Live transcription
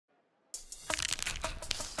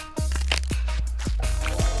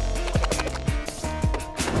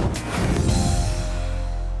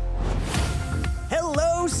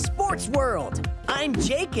I'm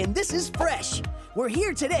Jake, and this is Fresh. We're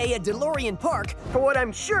here today at DeLorean Park for what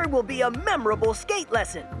I'm sure will be a memorable skate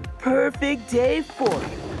lesson. Perfect day for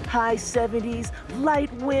you. High 70s,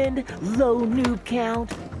 light wind, low noob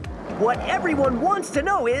count. What everyone wants to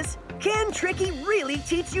know is, can Tricky really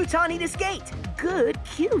teach Yutani to skate? Good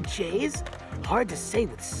cue, Jays. Hard to say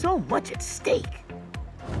with so much at stake.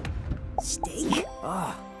 Steak?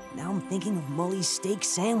 Oh, now I'm thinking of Mully's steak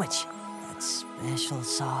sandwich. That special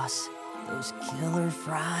sauce, those killer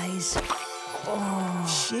fries.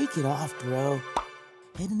 Oh. Shake it off, bro.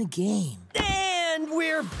 Head in the game. And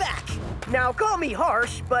we're back. Now, call me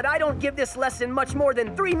harsh, but I don't give this lesson much more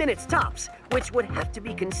than 3 minutes tops, which would have to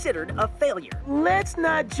be considered a failure. Let's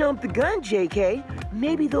not jump the gun, JK.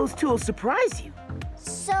 Maybe those two will surprise you.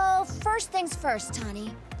 So, first things first,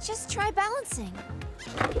 Tani. Just try balancing.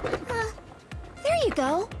 There you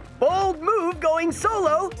go. Bold move going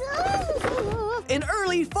solo. An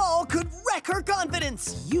early fall could wreck her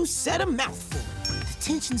confidence. You said a mouthful. The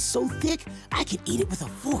tension's so thick, I could eat it with a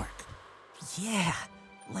fork. Yeah,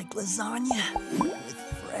 like lasagna with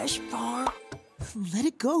fresh parm. Let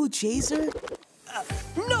it go, Chaser.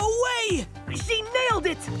 No way! She nailed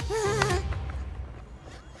it!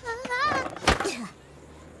 I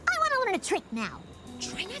want to learn a trick now.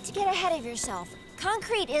 Try not to get ahead of yourself.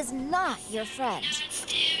 Concrete is not your friend.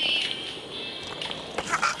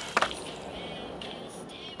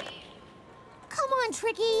 Come on,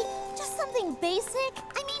 Tricky. Just something basic.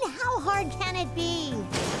 I mean, how hard can it be?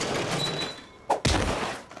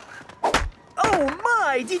 Oh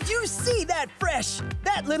my, did you see that, Fresh?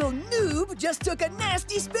 That little noob just took a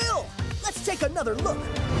nasty spill. Let's take another look.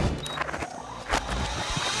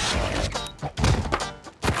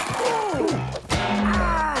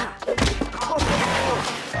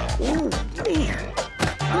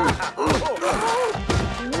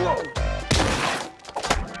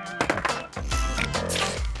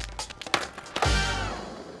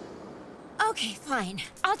 Okay, fine.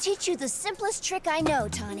 I'll teach you the simplest trick I know,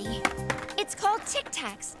 Tani. It's called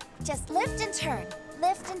tic-tacs. Just lift and turn,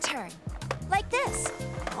 lift and turn. Like this.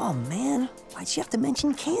 Oh man, why'd you have to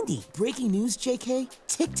mention candy? Breaking news, JK.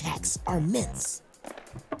 Tic Tacs are mints.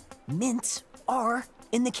 Mints are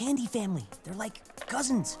in the candy family. They're like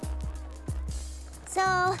cousins. So,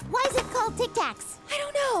 why is it called tic-tacs? I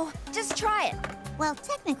don't know. Just try it. Well,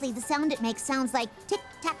 technically, the sound it makes sounds like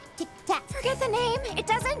tic-tac, tic-tac. Forget the name. It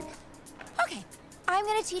doesn't. Okay, I'm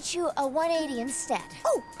gonna teach you a 180 instead.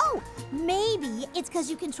 Oh, maybe it's because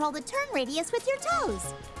you control the turn radius with your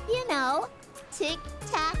toes. You know,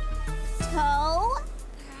 tic-tac-toe.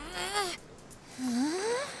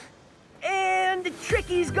 And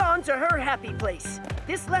Tricky's gone to her happy place.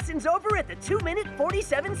 This lesson's over at the 2-minute,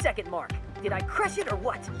 47-second mark. Did I crush it or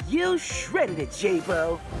what? You shredded it,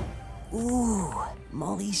 J-Bro. Ooh,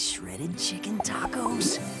 Molly's shredded chicken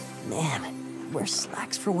tacos. Man, I'd wear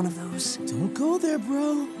slacks for one of those. Don't go there,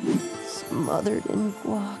 bro. Smothered in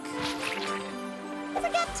guac.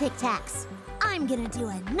 Forget tic-tacs. I'm gonna do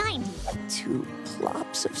a 90. 2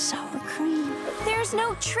 plops of sour cream. There's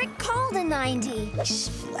no trick called a 90.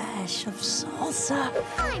 Splash of salsa.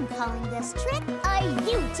 I'm calling this trick a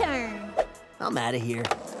U-turn. I'm out of here.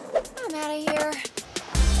 I'm out of here.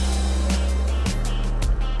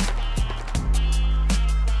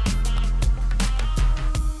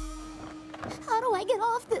 How do I get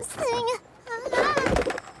off this thing?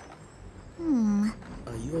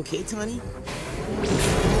 Are you okay, Tani?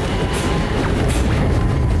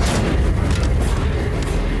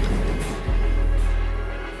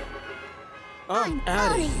 I'm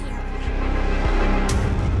out of here.